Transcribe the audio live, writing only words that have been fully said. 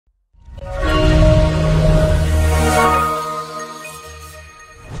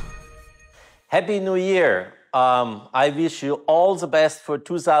Happy New Year. I wish you all the best for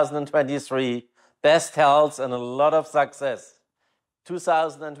 2023. Best health and a lot of success.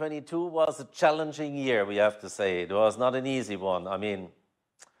 2022 was a challenging year, we have to say. It was not an easy one. I mean,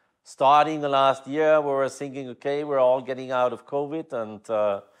 starting the last year, we were thinking, okay, we're all getting out of COVID,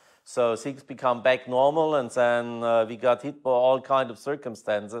 and so things become back normal, and then we got hit by all kinds of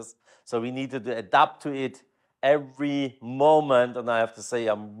circumstances. So we needed to adapt to it every moment, and I have to say,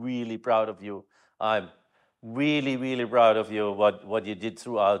 I'm really proud of you. I'm really, really proud of you, what you did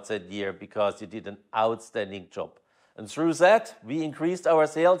throughout that year, because you did an outstanding job. And through that, we increased our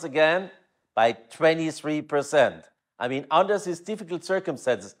sales again by 23%. I mean, under these difficult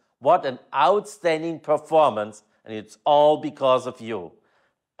circumstances, what an outstanding performance, and it's all because of you.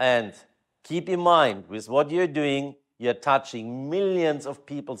 And keep in mind, with what you're doing, you're touching millions of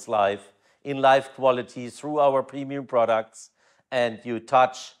people's life in life quality through our premium products, and you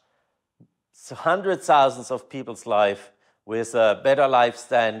touch hundreds of thousands of people's life with a better life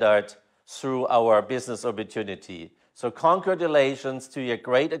standard through our business opportunity. So congratulations to your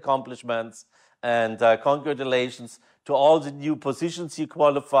great accomplishments, and congratulations to all the new positions you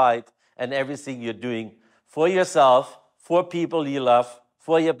qualified and everything you're doing for yourself, for people you love,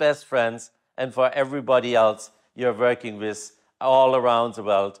 for your best friends, and for everybody else you're working with all around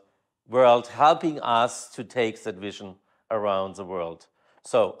the world, helping us to take that vision around the world.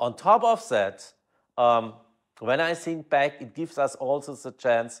 So on top of that, when I think back, it gives us also the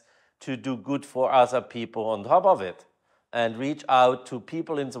chance to do good for other people on top of it, and reach out to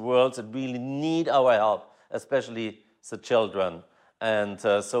people in the world that really need our help, especially the children. And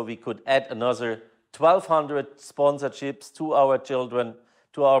so we could add another 1,200 sponsorships to our children,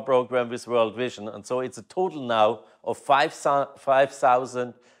 to our program with World Vision. And so it's a total now of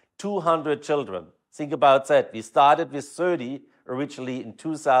 5,200 children. Think about that. We started with 30 originally in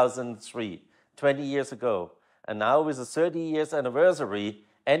 2003, 20 years ago. And now with the 30 years anniversary,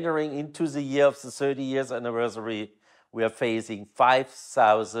 entering into the year of the 30 years anniversary, we are facing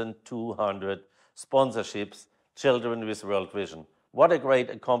 5,200 sponsorships, children with World Vision. What a great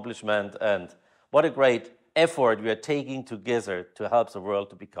accomplishment, and what a great effort we are taking together to help the world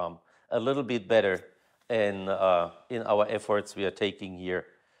to become a little bit better in our efforts we are taking here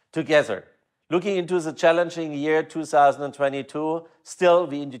together. Looking into the challenging year 2022, still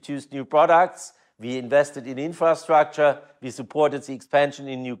we introduced new products, we invested in infrastructure, we supported the expansion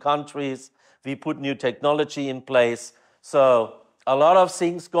in new countries, we put new technology in place. So a lot of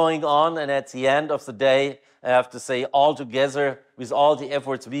things going on, and at the end of the day, I have to say, all together, with all the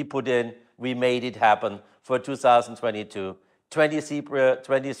efforts we put in, we made it happen for 2022.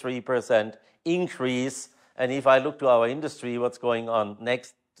 23% increase. And if I look to our industry, what's going on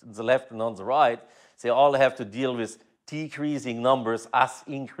next, on the left and on the right, they all have to deal with decreasing numbers, us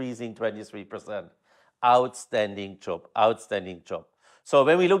increasing 23%. Outstanding job, outstanding job. So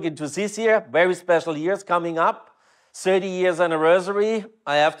when we look into this year, very special years coming up, 30 years anniversary,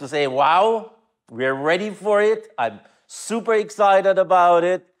 I have to say, wow, we're ready for it. I'm super excited about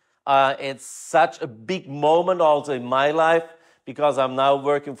it. It's such a big moment also in my life, because I'm now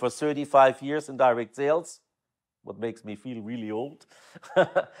working for 35 years in direct sales, what makes me feel really old.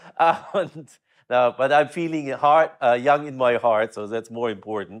 But I'm feeling young in my heart, so that's more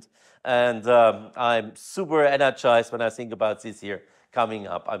important. And I'm super energized when I think about this year coming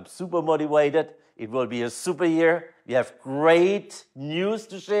up. I'm super motivated. It will be a super year. We have great news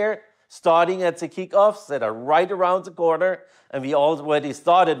to share, starting at the kickoffs that are right around the corner. And we already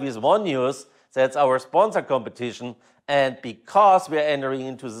started with one news, that's our sponsor competition. And because we're entering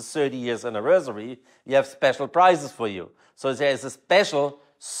into the 30 years anniversary, we have special prizes for you. So there's a special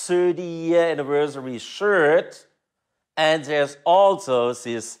 30-year anniversary shirt, and there's also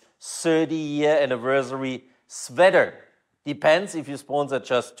this 30-year anniversary sweater. Depends if you sponsor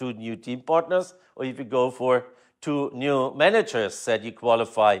just 2 new team partners, or if you go for 2 new managers that you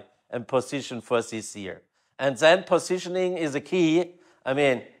qualify and position for this year. And then positioning is a key. I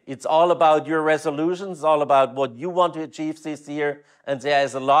mean, it's all about your resolutions, it's all about what you want to achieve this year, and there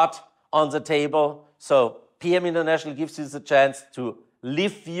is a lot on the table. So PM International gives you the chance to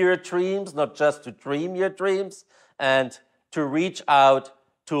live your dreams, not just to dream your dreams, and to reach out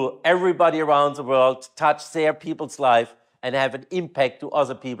to everybody around the world, touch their people's life, and have an impact to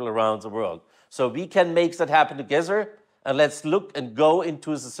other people around the world. So we can make that happen together, and let's look and go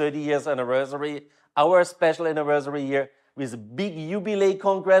into the 30 years anniversary, our special anniversary year, with a big Jubilee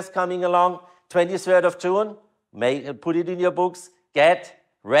Congress coming along, 23rd of June. Put it in your books, get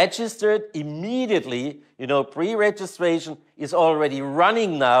registered immediately. You know, pre-registration is already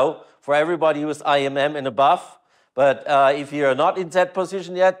running now for everybody who's IMM and above. But if you're not in that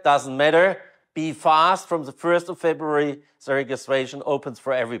position yet, doesn't matter. Be fast. From the 1st of February, the registration opens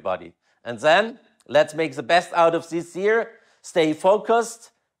for everybody. And then let's make the best out of this year. Stay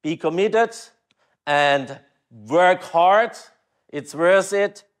focused, be committed, and work hard. It's worth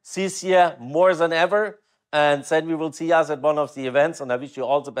it this year more than ever. And then we will see us at one of the events. And I wish you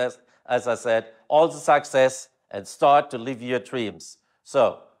all the best, as I said, all the success, and start to live your dreams.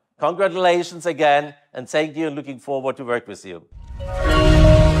 So, congratulations again, and thank you, and looking forward to work with you.